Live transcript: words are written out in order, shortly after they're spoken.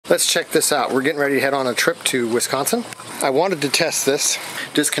Let's check this out. We're getting ready to head on a trip to Wisconsin. I wanted to test this,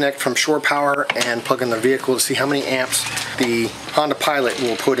 disconnect from shore power and plug in the vehicle to see how many amps the Honda Pilot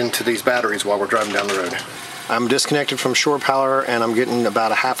will put into these batteries while we're driving down the road. I'm disconnected from shore power and I'm getting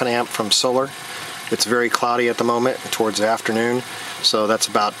about a ½ amp from solar. It's very cloudy at the moment towards the afternoon, so that's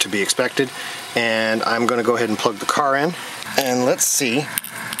about to be expected. And I'm going to go ahead and plug the car in and let's see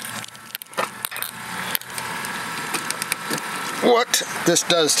what this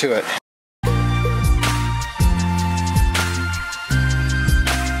does to it.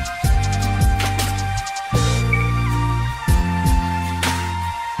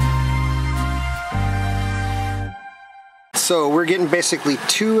 So we're getting basically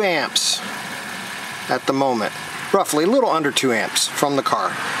 2 amps at the moment, roughly a little under 2 amps from the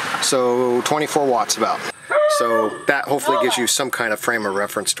car, so 24 watts about. So that hopefully gives you some kind of frame of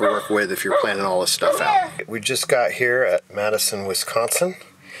reference to work with if you're planning all this stuff out. We just got here at Maddison, Wisconsin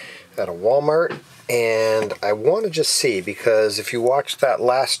at a Walmart, and I want to just see, because if you watched that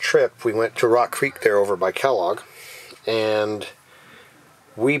last trip, we went to Rock Creek there over by Kellogg, and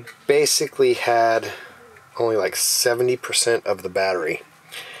we basically had only like 70% of the battery,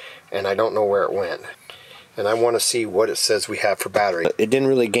 and I don't know where it went. And I want to see what it says we have for battery. It didn't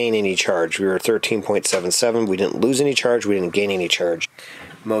really gain any charge. We were 13.77. We didn't lose any charge. We didn't gain any charge.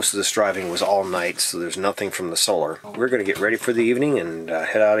 Most of this driving was all night, so there's nothing from the solar. We're going to get ready for the evening and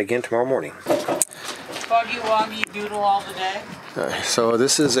head out again tomorrow morning. Buggy wuggy doodle all the day. So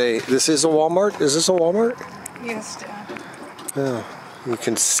this is a Walmart. Is this a Walmart? Yes, Dad. Oh, you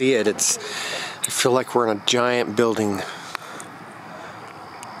can see it. I feel like we're in a giant building.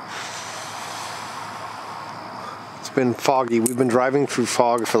 It's been foggy. We've been driving through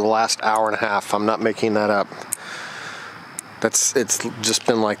fog for the last hour and a half. I'm not making that up. It's just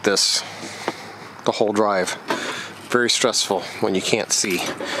been like this the whole drive. Very stressful when you can't see.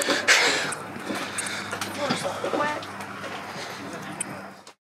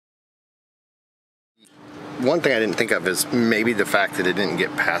 One thing I didn't think of is maybe the fact that it didn't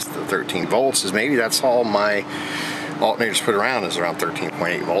get past the 13 volts is maybe that's all my alternators put around is around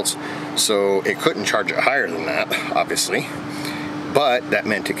 13.8 volts. So it couldn't charge it higher than that, obviously. But that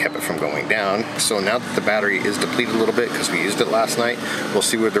meant it kept it from going down. So now that the battery is depleted a little bit because we used it last night, we'll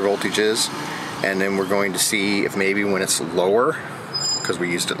see where the voltage is. And then we're going to see if maybe when it's lower, because we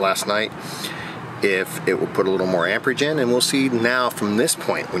used it last night, if it will put a little more amperage in, and we'll see now from this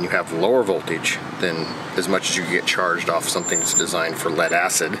point when you have lower voltage than as much as you get charged off something that's designed for lead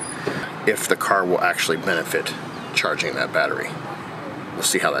acid, if the car will actually benefit charging that battery. We'll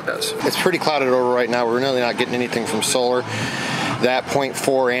see how that does. It's pretty clouded over right now. We're really not getting anything from solar. That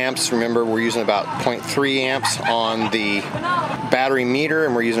 0.4 amps, remember we're using about 0.3 amps on the battery meter,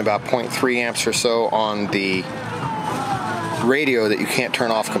 and we're using about 0.3 amps or so on the radio that you can't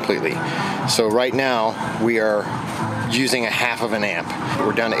turn off completely. So right now we are using a ½ of an amp.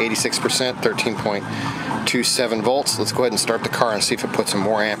 We're down to 86%, 13.27 volts. Let's go ahead and start the car and see if it puts some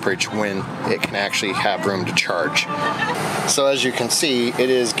more amperage when it can actually have room to charge. So as you can see, it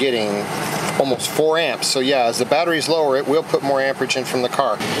is getting almost 4 amps. So yeah, as the battery's lower, it will put more amperage in from the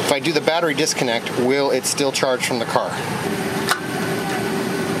car. If I do the battery disconnect, will it still charge from the car?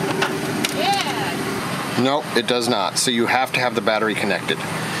 No, it does not. So you have to have the battery connected,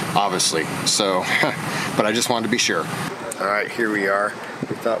 obviously. So, but I just wanted to be sure. All right, here we are.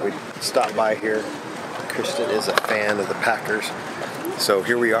 We thought we'd stop by here. Kristen is a fan of the Packers. So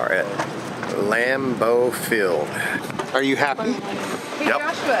here we are at Lambeau Field. Are you happy?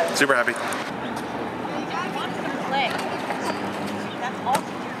 Yep, super happy.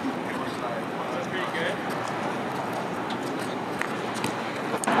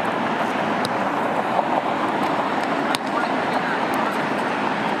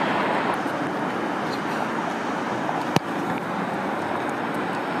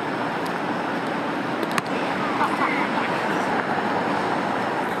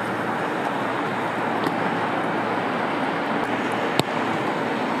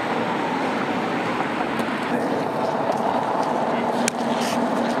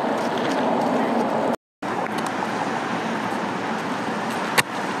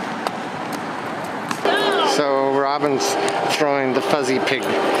 So Robin's throwing the fuzzy pig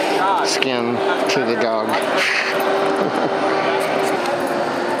skin to the dog.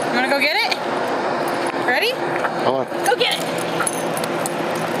 You wanna go get it? Ready? Hold on. Go get it!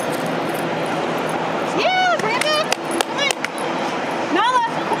 Yeah, bring it back! Come on! Nala,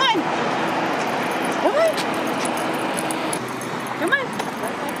 come on! Come on! Come on!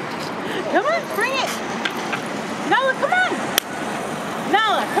 Come on, bring it! Nala, come on!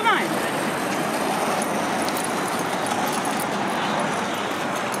 Nala, come on!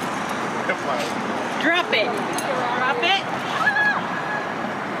 Drop it. Drop it.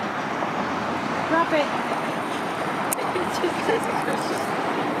 Drop it.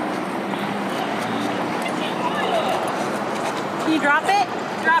 Can you drop it?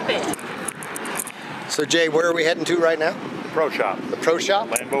 Drop it. So Jay, where are we heading to right now? The pro shop. The pro shop?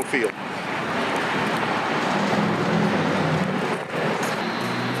 Lambeau Field.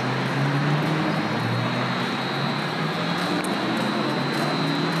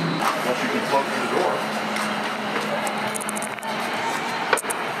 Unless you can float through the door.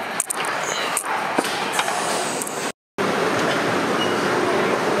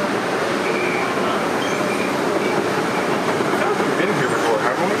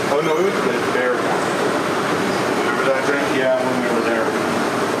 Oh no, it was the bear one. Remember that drink? Yeah, when we were there.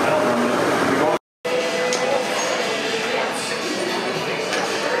 I don't remember. We go.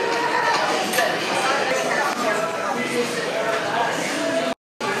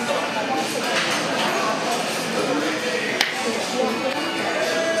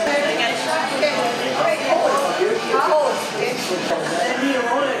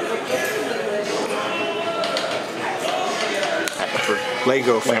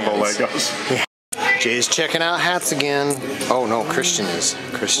 Lego fans. Lambeau Legos. Yeah. Jay's checking out hats again. Oh no, Christian is.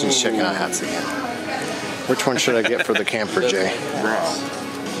 Christian's checking out hats again. Which one should I get for the camper, Jay?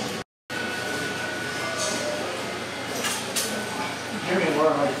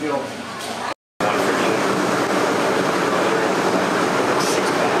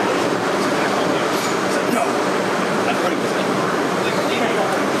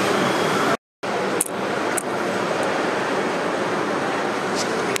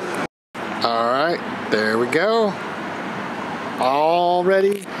 There we go. All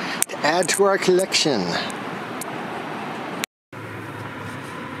ready to add to our collection.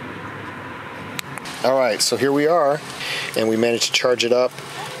 All right, so here we are, and we managed to charge it up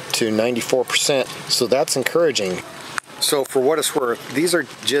to 94%, so that's encouraging. So for what it's worth, these are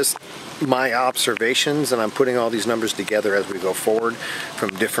just my observations, and I'm putting all these numbers together as we go forward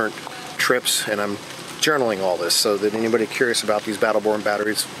from different trips, and I'm journaling all this so that anybody curious about these battle-born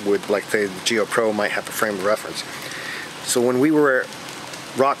batteries would, like the Geo Pro, might have a frame of reference. So when we were at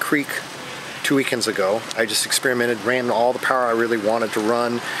Rock Creek 2 weekends ago, I just experimented, ran all the power I really wanted to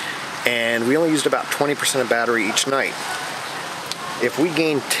run, and we only used about 20% of battery each night. If we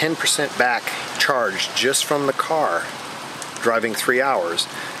gained 10% back charge just from the car driving 3 hours,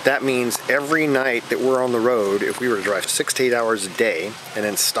 that means every night that we're on the road, if we were to drive 6 to 8 hours a day and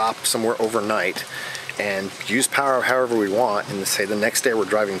then stop somewhere overnight and use power however we want, and say the next day we're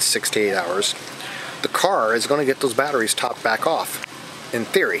driving 6 to 8 hours, the car is going to get those batteries topped back off, in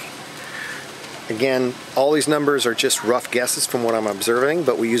theory. Again, all these numbers are just rough guesses from what I'm observing,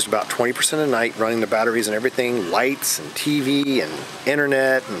 but we used about 20% a night running the batteries and everything, lights and TV and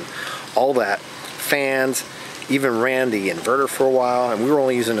internet and all that, fans, even ran the inverter for a while, and we were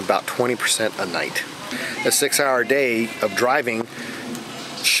only using about 20% a night. A 6-hour day of driving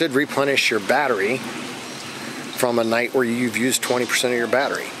should replenish your battery from a night where you've used 20% of your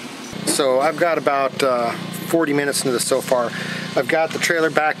battery. So I've got about 40 minutes into this so far. I've got the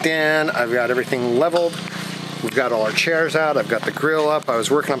trailer backed in, I've got everything leveled, we've got all our chairs out, I've got the grill up, I was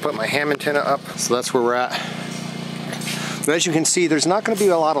working on putting my ham antenna up, so that's where we're at. But as you can see, there's not going to be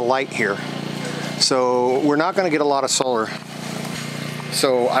a lot of light here, so we're not going to get a lot of solar.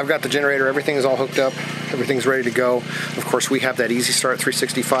 So I've got the generator, everything is all hooked up, everything's ready to go. Of course, we have that Easy Start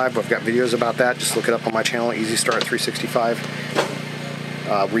 365. I've got videos about that. Just look it up on my channel, Easy Start 365.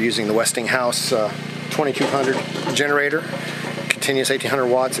 We're using the Westinghouse 2200 generator, continuous 1800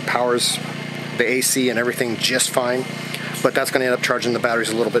 watts. It powers the AC and everything just fine, but that's going to end up charging the batteries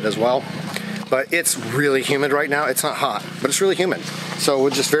a little bit as well. But it's really humid right now. It's not hot, but it's really humid. So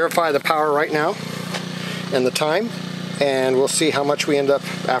we'll just verify the power right now and the time, and we'll see how much we end up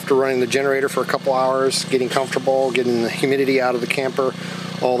after running the generator for a couple hours, getting comfortable, getting the humidity out of the camper,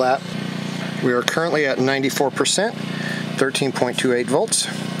 all that. We are currently at 94%, 13.28 volts.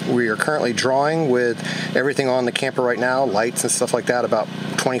 We are currently drawing with everything on the camper right now, lights and stuff like that, about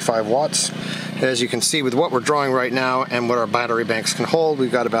 25 watts. As you can see, with what we're drawing right now and what our battery banks can hold,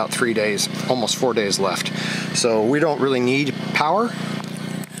 we've got about 3 days, almost 4 days left. So we don't really need power,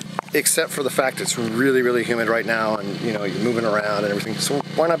 except for the fact it's really, really humid right now, and you know, you're moving around and everything, so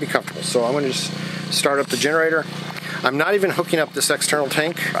why not be comfortable? So I'm going to just start up the generator. I'm not even hooking up this external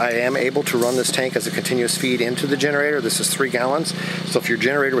tank. I am able to run this tank as a continuous feed into the generator. This is 3 gallons. So if your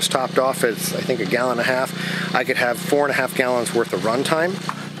generator was topped off at, I think, 1.5 gallons, I could have 4.5 gallons worth of run time.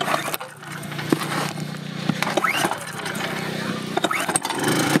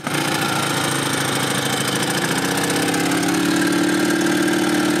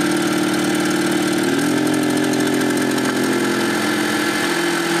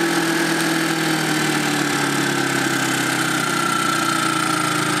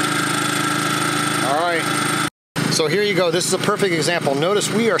 go. This is a perfect example.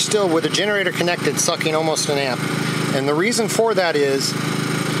 Notice we are still with the generator connected, sucking almost an amp. And the reason for that is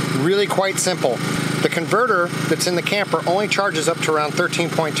really quite simple. The converter that's in the camper only charges up to around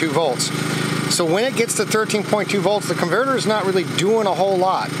 13.2 volts. So when it gets to 13.2 volts, the converter is not really doing a whole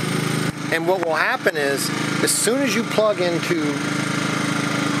lot. And what will happen is, as soon as you plug into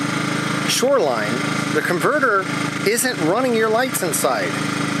Shoreline, the converter isn't running your lights inside.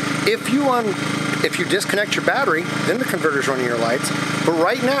 If you disconnect your battery, then the converter's running your lights. But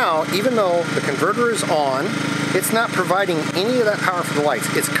right now, even though the converter is on, it's not providing any of that power for the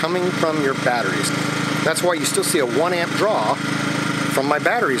lights. It's coming from your batteries. That's why you still see a 1 amp draw from my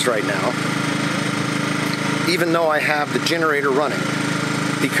batteries right now, even though I have the generator running.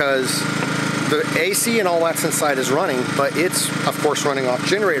 Because the AC and all that's inside is running, but it's, of course, running off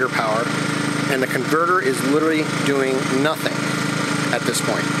generator power, and the converter is literally doing nothing at this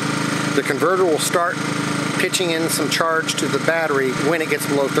point. The converter will start pitching in some charge to the battery when it gets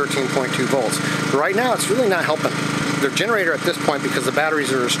below 13.2 volts. But right now, it's really not helping. The generator at this point, because the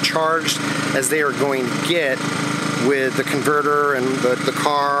batteries are as charged as they are going to get with the converter and the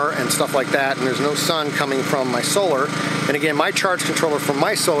car and stuff like that, and there's no sun coming from my solar. And again, my charge controller from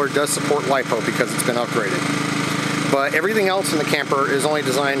my solar does support LiPo because it's been upgraded. But everything else in the camper is only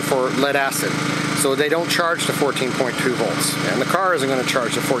designed for lead acid. So they don't charge to 14.2 volts. And the car isn't going to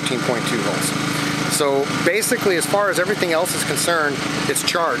charge to 14.2 volts. So basically, as far as everything else is concerned, it's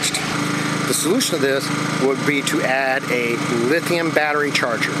charged. The solution to this would be to add a lithium battery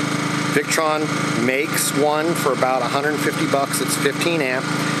charger. Victron makes one for about 150 bucks. It's 15 amp.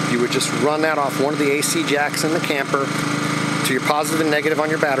 You would just run that off one of the AC jacks in the camper to your positive and negative on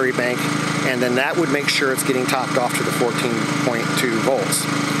your battery bank, and then that would make sure it's getting topped off to the 14.2 volts.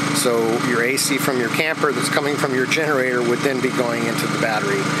 So your AC from your camper that's coming from your generator would then be going into the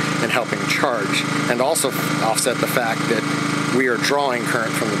battery and helping charge, and also offset the fact that we are drawing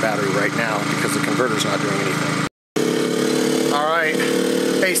current from the battery right now because the converter's not doing anything. All right,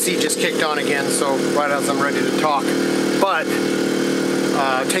 AC just kicked on again, so right as I'm ready to talk. But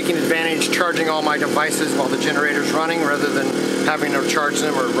taking advantage, charging all my devices while the generator's running rather than having to charge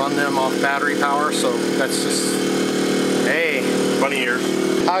them or run them off battery power. So that's just, hey. Bunny ears.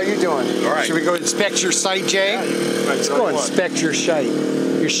 How are you doing? All right. Should we go inspect your site, Jay? Yeah, let's go inspect your site.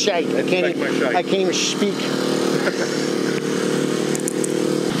 Your site. I can't even speak.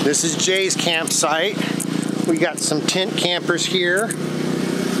 This is Jay's campsite. We got some tent campers here.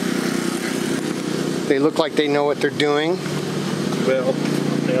 They look like they know what they're doing. Well,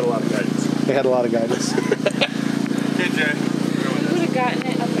 they had a lot of guidance. They had a lot of guidance. Hey, Jay. We would have gotten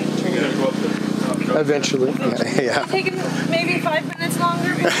it Eventually. Yeah. It's taken maybe 5 minutes longer,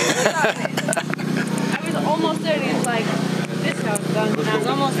 but we got it. I was almost there, and it's like, this house is done, and I was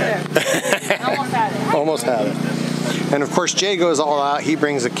almost there. I almost had it. Almost had it. And of course, Jay goes all out. He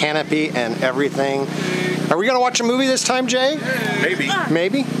brings a canopy and everything. Are we going to watch a movie this time, Jay? Maybe.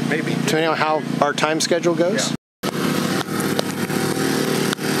 Maybe? Maybe. Depending on how our time schedule goes. Yeah.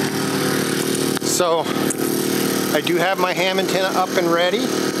 So, I do have my ham antenna up and ready.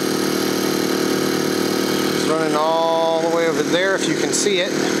 It's running all the way over there if you can see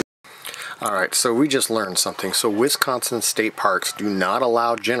it. Alright, so we just learned something. So Wisconsin state parks do not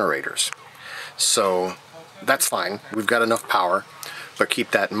allow generators. So that's fine. We've got enough power, but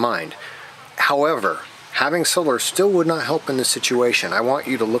keep that in mind. However, having solar still would not help in this situation. I want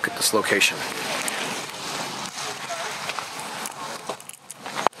you to look at this location.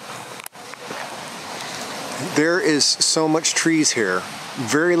 There is so much trees here,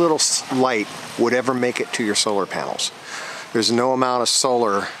 very little light would ever make it to your solar panels. There's no amount of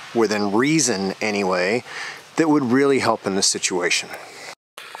solar, within reason anyway, that would really help in this situation.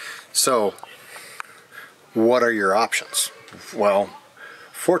 So, what are your options? Well,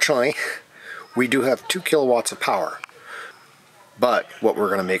 fortunately, we do have 2 kilowatts of power. But what we're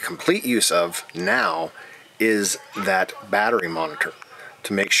going to make complete use of now is that battery monitor,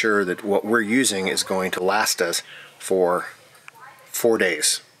 to make sure that what we're using is going to last us for 4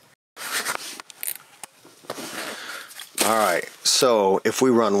 days. Alright, so if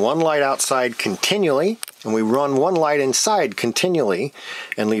we run one light outside continually, and we run one light inside continually,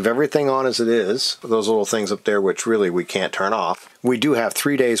 and leave everything on as it is, those little things up there which really we can't turn off, we do have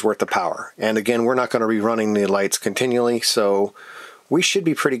 3 days worth of power. And again, we're not going to be running the lights continually, so we should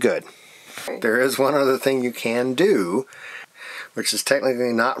be pretty good. There is one other thing you can do, which is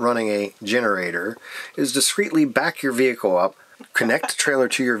technically not running a generator, is discreetly back your vehicle up, connect the trailer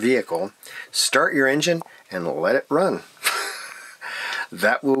to your vehicle, start your engine, and let it run.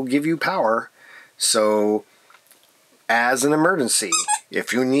 That will give you power. So, as an emergency,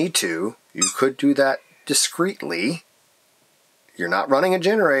 if you need to, you could do that discreetly You're not running a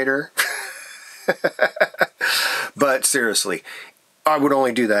generator. But seriously, I would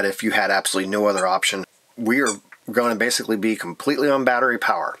only do that if you had absolutely no other option. We are going to basically be completely on battery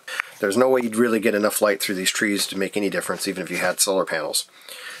power. There's no way you'd really get enough light through these trees to make any difference, even if you had solar panels.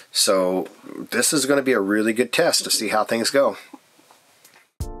 So this is going to be a really good test to see how things go.